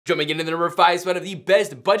Jumping into the number 5 spot of the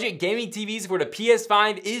best budget gaming TVs for the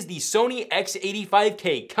PS5 is the Sony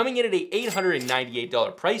X85K, coming in at a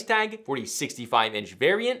 $898 price tag for the 65-inch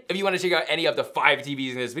variant. If you want to check out any of the 5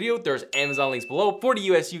 TVs in this video, there's Amazon links below for the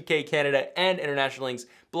US, UK, Canada, and international links.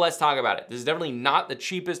 But let's talk about it. This is definitely not the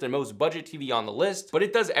cheapest and most budget TV on the list, but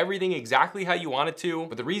it does everything exactly how you want it to.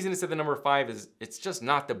 But the reason it's at the number 5 is it's just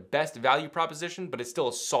not the best value proposition, but it's still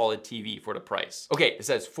a solid TV for the price. Okay, it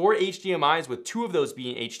says 4 HDMIs, with 2 of those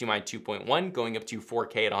being HDMI 2.1, going up to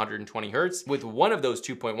 4K at 120 Hz, with 1 of those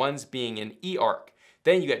 2.1s being an eARC.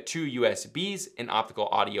 Then you get 2 USBs, an optical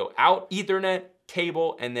audio out, Ethernet,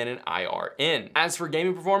 cable, and then an IR in. As for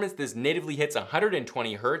gaming performance, this natively hits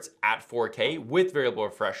 120 Hz at 4K with variable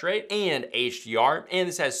refresh rate and HDR, and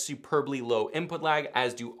this has superbly low input lag,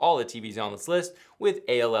 as do all the TVs on this list, with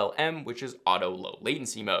ALLM, which is auto low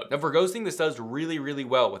latency mode. Now for ghosting, this does really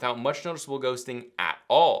well without much noticeable ghosting at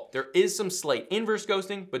all. There is some slight inverse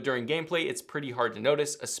ghosting, but during gameplay, it's pretty hard to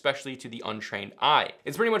notice, especially to the untrained eye.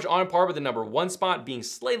 It's pretty much on par with the number 1 spot, being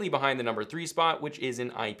slightly behind the number 3 spot, which is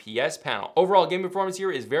an IPS panel. Overall gaming performance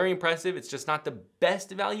here is very impressive. It's just not the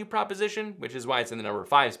best value proposition, which is why it's in the number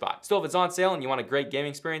 5 spot. Still, if it's on sale and you want a great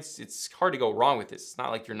gaming experience, it's hard to go wrong with this. It's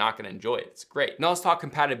not like you're not gonna enjoy it. It's great. Now let's talk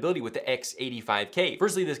compatibility with the X85K.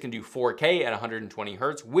 Firstly, this can do 4K at 120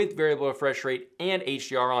 Hz with variable refresh rate and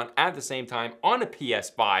HDR on at the same time on a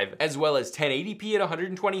PS5, as well as 1080p at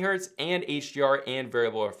 120 Hz and HDR and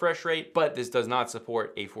variable refresh rate, but this does not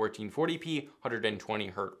support a 1440p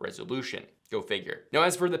 120 Hz resolution. Go figure. Now,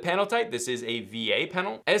 as for the panel type, this is a VA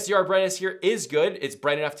panel. SDR brightness here is good. It's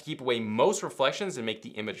bright enough to keep away most reflections and make the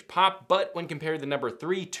image pop, but when compared to the number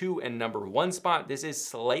 3, 2, and number 1 spot, this is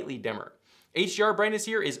slightly dimmer. HDR brightness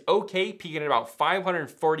here is okay, peaking at about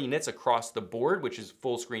 540 nits across the board, which is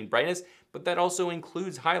full screen brightness, but that also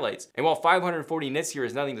includes highlights. And while 540 nits here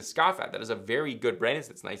is nothing to scoff at, that is a very good brightness,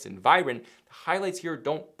 it's nice and vibrant, the highlights here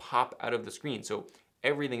don't pop out of the screen, so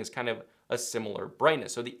everything is kind of a similar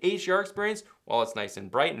brightness. So the HDR experience, while it's nice and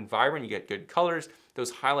bright and vibrant, you get good colors, those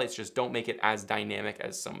highlights just don't make it as dynamic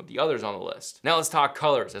as some of the others on the list. Now let's talk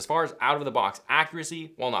colors. As far as out of the box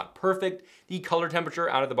accuracy, while not perfect, the color temperature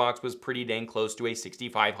out of the box was pretty dang close to a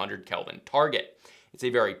 6500 Kelvin target. It's a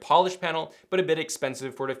very polished panel, but a bit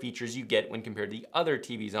expensive for the features you get when compared to the other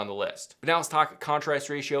TVs on the list. But now let's talk contrast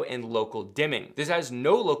ratio and local dimming. This has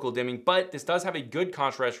no local dimming, but this does have a good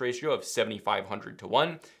contrast ratio of 7500 to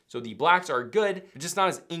 1. So the blacks are good, but just not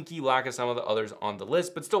as inky black as some of the others on the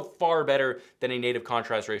list, but still far better than a native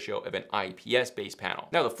contrast ratio of an IPS-based panel.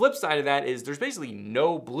 Now the flip side of that is there's basically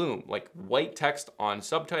no bloom, like white text on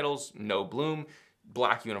subtitles, no bloom.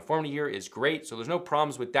 Black uniformity here is great, so there's no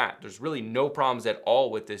problems with that. There's really no problems at all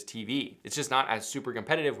with this TV. It's just not as super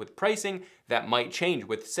competitive with pricing. That might change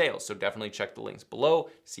with sales, so definitely check the links below,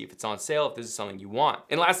 see if it's on sale, if this is something you want.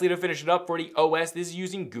 And lastly, to finish it up for the OS, this is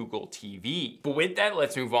using Google TV. But with that,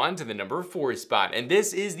 let's move on to the number 4 spot, and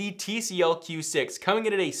this is the TCL Q6, coming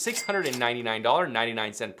in at a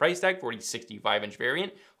 $699.99 price tag for the 65-inch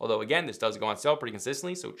variant. Although again, this does go on sale pretty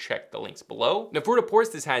consistently, so check the links below. Now for the ports,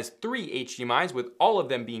 this has 3 HDMIs, with all of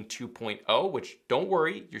them being 2.0, which don't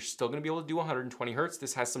worry, you're still gonna be able to do 120 Hz.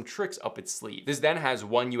 This has some tricks up its sleeve. This then has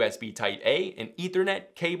 1 USB Type A, an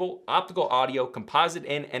Ethernet, cable, optical audio, composite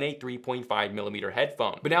in, and a 3.5mm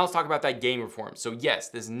headphone. But now let's talk about that game performance. So yes,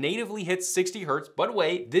 this natively hits 60 Hz, but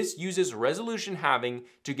wait, this uses resolution halving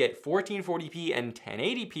to get 1440p and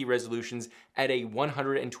 1080p resolutions at a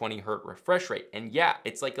 120 Hz refresh rate. And yeah,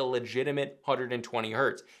 it's like a legitimate 120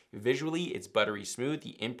 Hz. Visually, it's buttery smooth. The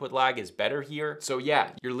input lag is better here. So yeah,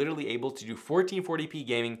 you're literally able to do 1440p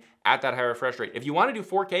gaming at that high refresh rate. If you want to do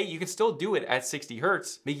 4K, you can still do it at 60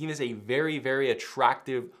 Hz, making this a very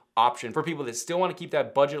attractive option for people that still want to keep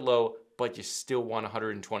that budget low, but you still want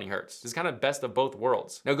 120 Hz. This is kind of best of both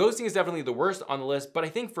worlds. Now, ghosting is definitely the worst on the list, but I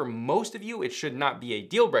think for most of you, it should not be a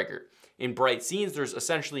deal breaker. In bright scenes, there's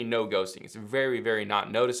essentially no ghosting. It's very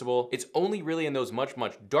not noticeable. It's only really in those much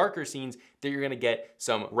darker scenes that you're gonna get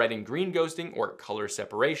some red and green ghosting or color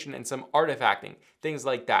separation and some artifacting, things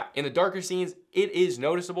like that. In the darker scenes, it is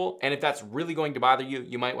noticeable, and if that's really going to bother you,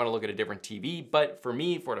 you might wanna look at a different TV, but for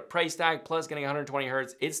me, for the price tag plus getting 120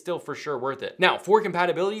 Hz, it's still for sure worth it. Now, for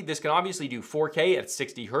compatibility, this can obviously do 4K at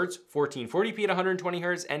 60 Hz, 1440p at 120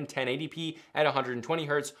 Hz, and 1080p at 120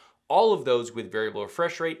 Hz, all of those with variable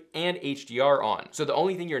refresh rate and HDR on. So the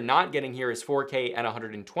only thing you're not getting here is 4K at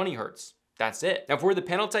 120 Hz. That's it. Now for the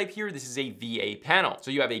panel type here, this is a VA panel.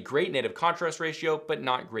 So you have a great native contrast ratio, but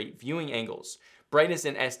not great viewing angles. Brightness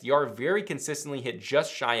and SDR very consistently hit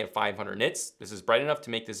just shy of 500 nits. This is bright enough to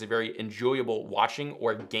make this a very enjoyable watching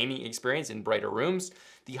or gaming experience in brighter rooms.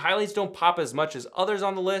 The highlights don't pop as much as others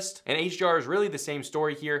on the list, and HDR is really the same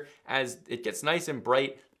story here, as it gets nice and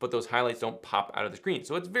bright, but those highlights don't pop out of the screen.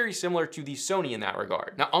 So it's very similar to the Sony in that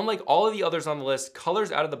regard. Now, unlike all of the others on the list,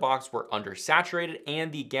 colors out of the box were undersaturated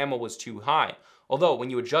and the gamma was too high. Although when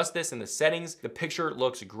you adjust this in the settings, the picture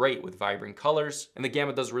looks great with vibrant colors, and the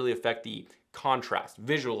gamma does really affect the contrast,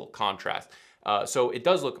 visual contrast. So it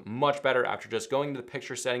does look much better after just going to the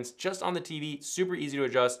picture settings just on the TV. Super easy to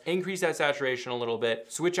adjust. Increase that saturation a little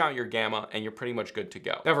bit, switch out your gamma, and you're pretty much good to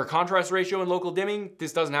go. Now for contrast ratio and local dimming,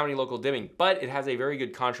 this doesn't have any local dimming, but it has a very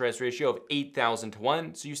good contrast ratio of 8,000 to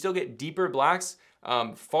 1. So you still get deeper blacks,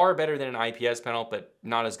 far better than an IPS panel, but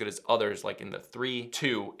not as good as others like in the 3,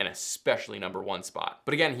 2, and especially #1 spot.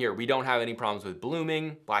 But again, here, we don't have any problems with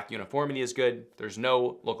blooming. Black uniformity is good. There's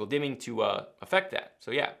no local dimming to affect that. So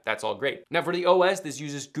yeah, that's all great. Now for the OS, this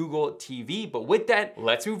uses Google TV, but with that,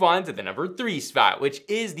 let's move on to the #3 spot, which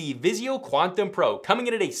is the Vizio Quantum Pro, coming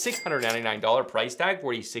in at a $699 price tag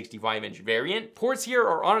for a 65-inch variant. Ports here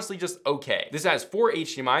are honestly just okay. This has 4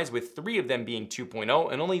 HDMIs, with 3 of them being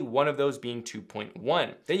 2.0 and only 1 of those being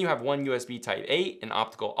 2.1. Then you have 1 USB Type A, an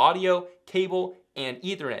optical audio, cable, and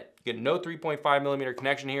Ethernet. You get no 3.5mm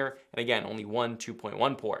connection here, and again, only 1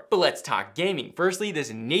 2.1 port. But let's talk gaming. Firstly,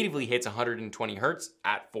 this natively hits 120 Hz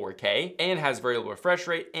at 4K and has very low refresh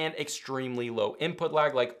rate and extremely low input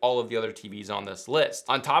lag like all of the other TVs on this list.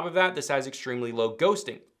 On top of that, this has extremely low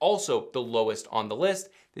ghosting, also the lowest on the list.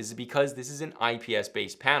 This is because this is an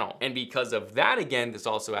IPS-based panel. And because of that, again, this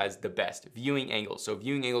also has the best viewing angles. So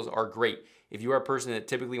viewing angles are great. If you are a person that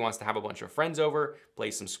typically wants to have a bunch of friends over,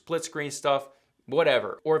 play some split screen stuff,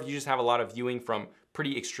 whatever, or if you just have a lot of viewing from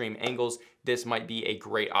pretty extreme angles, this might be a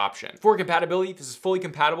great option. For compatibility, this is fully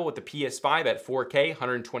compatible with the PS5 at 4K,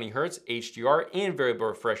 120 Hz, HDR, and variable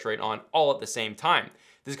refresh rate on all at the same time.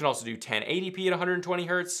 This can also do 1080p at 120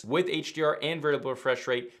 Hz with HDR and variable refresh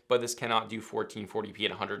rate, but this cannot do 1440p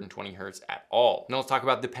at 120 Hz at all. Now let's talk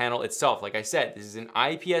about the panel itself. Like I said, this is an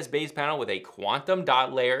IPS-based panel with a quantum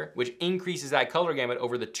dot layer, which increases that color gamut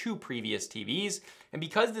over the 2 previous TVs. And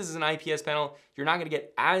because this is an IPS panel, you're not gonna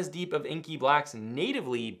get as deep of inky blacks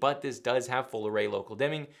natively, but this does have full array local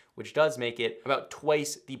dimming, which does make it about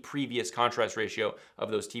twice the previous contrast ratio of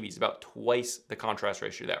those TVs, about twice the contrast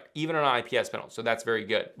ratio there, even on an IPS panel, so that's very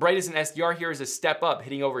good. Brightness and SDR here is a step up,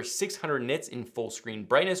 hitting over 600 nits in full screen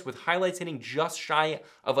brightness, with highlights hitting just shy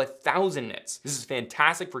of 1,000 nits. This is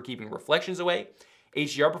fantastic for keeping reflections away.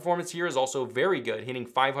 HDR performance here is also very good, hitting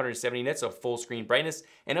 570 nits of full screen brightness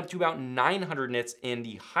and up to about 900 nits in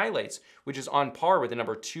the highlights, which is on par with the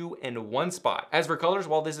 #2 and 1 spot. As for colors,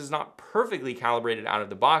 while this is not perfectly calibrated out of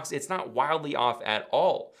the box, it's not wildly off at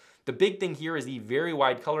all. The big thing here is the very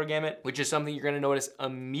wide color gamut, which is something you're gonna notice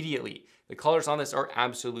immediately. The colors on this are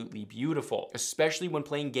absolutely beautiful, especially when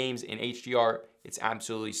playing games in HDR. It's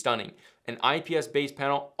absolutely stunning. An IPS-based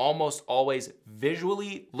panel almost always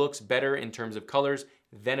visually looks better in terms of colors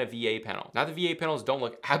than a VA panel. Now, the VA panels don't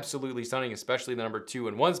look absolutely stunning, especially the #2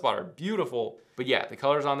 and 1 spot are beautiful, but yeah, the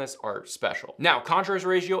colors on this are special. Now, contrast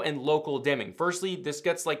ratio and local dimming. Firstly, this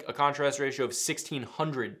gets like a contrast ratio of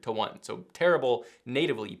 1600 to 1, so terrible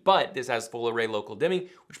natively, but this has full array local dimming,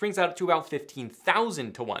 which brings out to about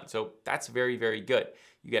 15,000 to 1, so that's very, very good.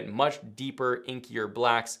 You get much deeper, inkier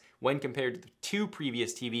blacks when compared to the 2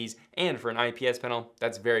 previous TVs, and for an IPS panel,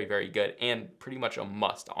 that's very, very good and pretty much a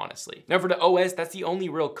must, honestly. Now for the OS, that's the only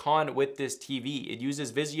real con with this TV. It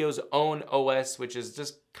uses Vizio's own OS, which is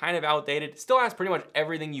just kind of outdated. It still has pretty much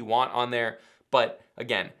everything you want on there, but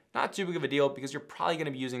again, not too big of a deal because you're probably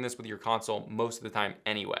gonna be using this with your console most of the time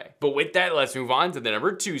anyway. But with that, let's move on to the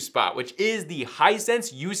 #2 spot, which is the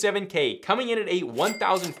Hisense U7K, coming in at a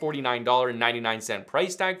 $1,049.99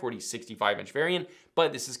 price tag for the 65-inch variant,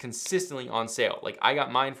 but this is consistently on sale. Like, I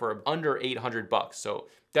got mine for under 800 bucks, so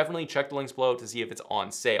definitely check the links below to see if it's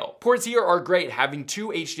on sale. Ports here are great, having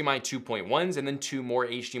 2 HDMI 2.1s and then 2 more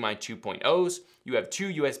HDMI 2.0s. You have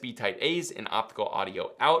 2 USB Type A's, an optical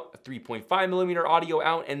audio out, a 3.5mm audio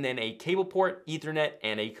out, and then a cable port, Ethernet,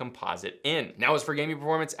 and a composite in. Now as for gaming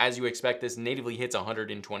performance, as you expect, this natively hits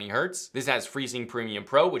 120 Hz. This has FreeSync Premium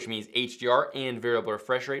Pro, which means HDR and variable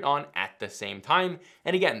refresh rate on at the same time.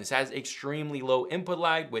 And again, this has extremely low input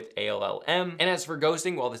lag with ALLM. And as for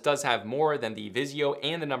ghosting, while this does have more than the Vizio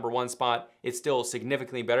and the #1 spot, it's still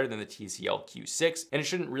significantly better than the TCL Q6, and it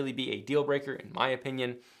shouldn't really be a deal breaker in my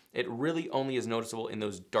opinion. it really only is noticeable in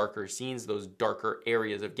those darker scenes, those darker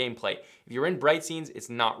areas of gameplay. If you're in bright scenes, it's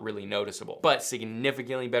not really noticeable, but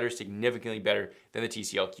significantly better than the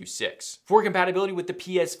TCL Q6. For compatibility with the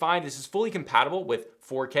PS5, this is fully compatible with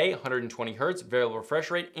 4K, 120 Hz, variable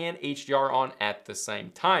refresh rate, and HDR on at the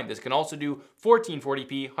same time. This can also do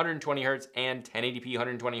 1440p, 120 Hz, and 1080p,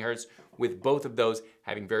 120 Hz, with both of those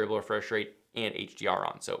having variable refresh rate and HDR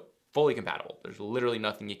on. So fully compatible. There's literally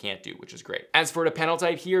nothing you can't do, which is great. As for the panel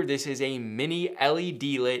type here, this is a mini LED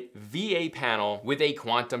lit VA panel with a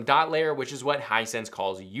quantum dot layer, which is what Hisense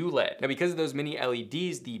calls ULED. Now, because of those mini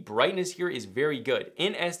LEDs, the brightness here is very good.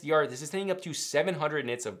 In SDR, this is taking up to 700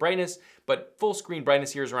 nits of brightness, but full screen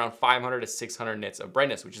brightness here is around 500 to 600 nits of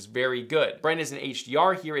brightness, which is very good. Brightness in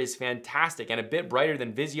HDR here is fantastic and a bit brighter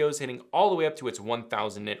than Vizio's, hitting all the way up to its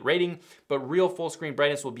 1000 nit rating, but real full screen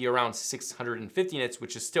brightness will be around 650 nits,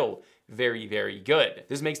 which is still very, very good.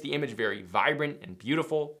 This makes the image very vibrant and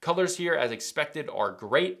beautiful. Colors here, as expected, are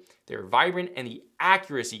great. They're vibrant, and the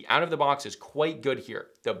accuracy out of the box is quite good here.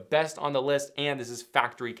 The best on the list, and this is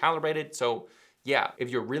factory calibrated, so yeah, if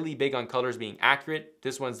you're really big on colors being accurate,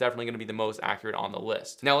 this one's definitely gonna be the most accurate on the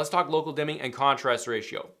list. Now let's talk local dimming and contrast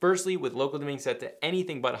ratio. Firstly, with local dimming set to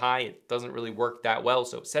anything but high, it doesn't really work that well,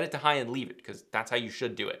 so set it to high and leave it, because that's how you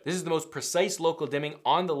should do it. This is the most precise local dimming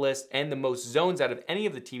on the list and the most zones out of any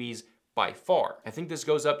of the TVs by far. I think this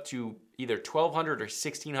goes up to either 1200 or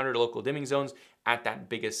 1600 local dimming zones at that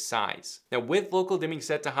biggest size. Now with local dimming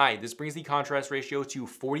set to high, this brings the contrast ratio to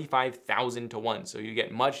 45,000 to 1. So you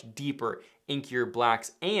get much deeper, inkier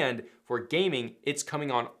blacks, and for gaming, it's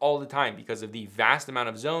coming on all the time because of the vast amount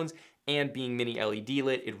of zones and being mini LED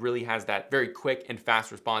lit. It really has that very quick and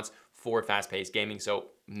fast response for fast-paced gaming. So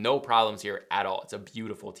no problems here at all. It's a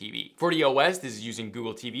beautiful TV. For the OS, this is using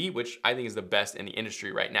Google TV, which I think is the best in the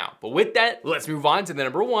industry right now. But with that, let's move on to the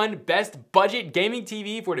number one best budget gaming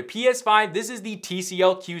TV for the PS5. This is the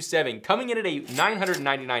TCL Q7, coming in at a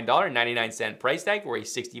 $999.99 price tag for a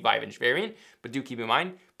 65-inch variant. But do keep in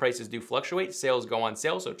mind, prices do fluctuate, sales go on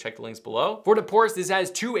sale, so check the links below. For the ports, this has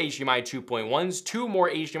two HDMI 2.1s, two more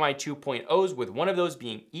HDMI 2.0s, with one of those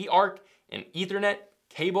being eARC, an Ethernet,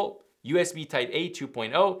 cable, USB Type-A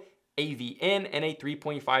 2.0, AV in, and a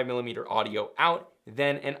 3.5mm audio out,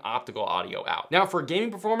 then an optical audio out. Now for gaming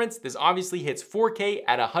performance, this obviously hits 4K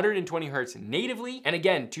at 120 Hz natively. And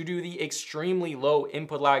again, to do the extremely low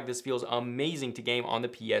input lag, this feels amazing to game on the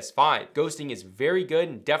PS5. Ghosting is very good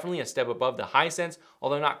and definitely a step above the Hisense,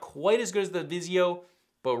 although not quite as good as the Vizio,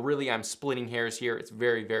 but really I'm splitting hairs here. It's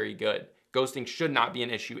very, very good. Ghosting should not be an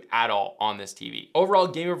issue at all on this TV. Overall,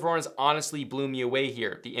 gaming performance honestly blew me away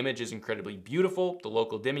here. The image is incredibly beautiful, the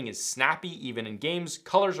local dimming is snappy even in games,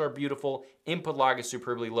 colors are beautiful, input lag is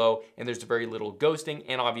superbly low, and there's very little ghosting,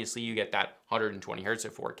 and obviously you get that 120 Hz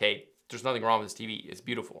at 4K. There's nothing wrong with this TV. It's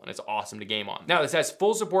beautiful and it's awesome to game on. Now this has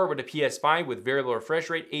full support with the PS5 with variable refresh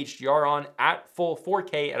rate HDR on at full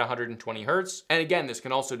 4K at 120 Hz. And again, this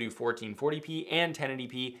can also do 1440p and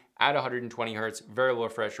 1080p at 120 Hz, variable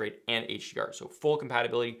refresh rate, and HDR. So full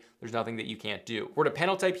compatibility, there's nothing that you can't do. For the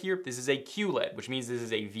panel type here, this is a QLED, which means this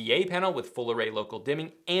is a VA panel with full array local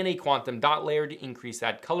dimming and a quantum dot layer to increase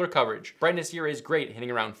that color coverage. Brightness here is great,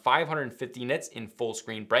 hitting around 550 nits in full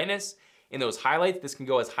screen brightness. In those highlights, this can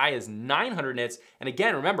go as high as 900 nits. And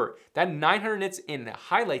again, remember, that 900 nits in the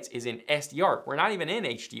highlights is in SDR. We're not even in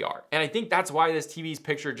HDR. And I think that's why this TV's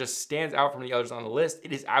picture just stands out from the others on the list.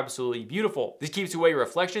 It is absolutely beautiful. This keeps away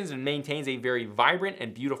reflections and maintains a very vibrant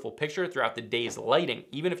and beautiful picture throughout the day's lighting.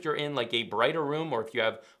 Even if you're in like a brighter room or if you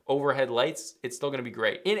have overhead lights, it's still gonna be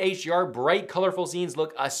great. In HDR, bright, colorful scenes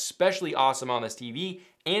look especially awesome on this TV.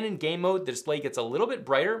 And in game mode, the display gets a little bit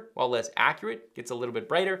brighter, while less accurate, gets a little bit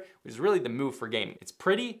brighter, which is really the move for gaming. It's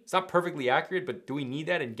pretty, it's not perfectly accurate, but do we need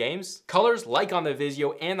that in games? Colors, like on the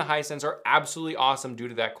Vizio and the Hisense, are absolutely awesome due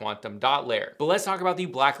to that quantum dot layer. But let's talk about the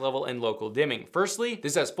black level and local dimming. Firstly,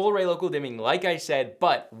 this has full array local dimming, like I said,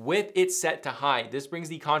 but with it set to high, this brings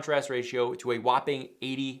the contrast ratio to a whopping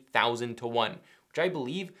 80,000 to 1, which I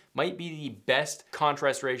believe might be the best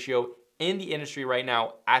contrast ratio in the industry right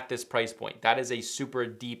now at this price point. That is a super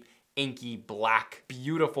deep, inky, black,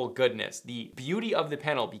 beautiful goodness. The beauty of the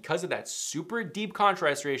panel, because of that super deep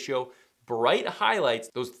contrast ratio, bright highlights,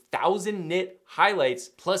 those 1000 nit highlights,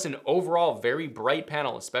 plus an overall very bright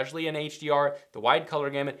panel, especially in HDR, the wide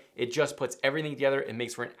color gamut, it just puts everything together and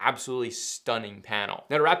makes for an absolutely stunning panel.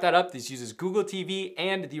 Now to wrap that up, this uses Google TV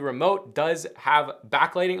and the remote does have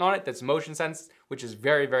backlighting on it that's motion sensed, which is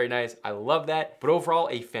very, very nice. I love that. But overall,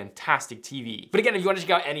 a fantastic TV. But again, if you want to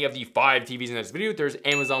check out any of the 5 TVs in this video, there's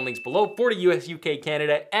Amazon links below for the US, UK,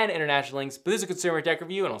 Canada, and international links. But this is a consumer tech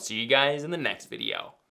review, and I'll see you guys in the next video.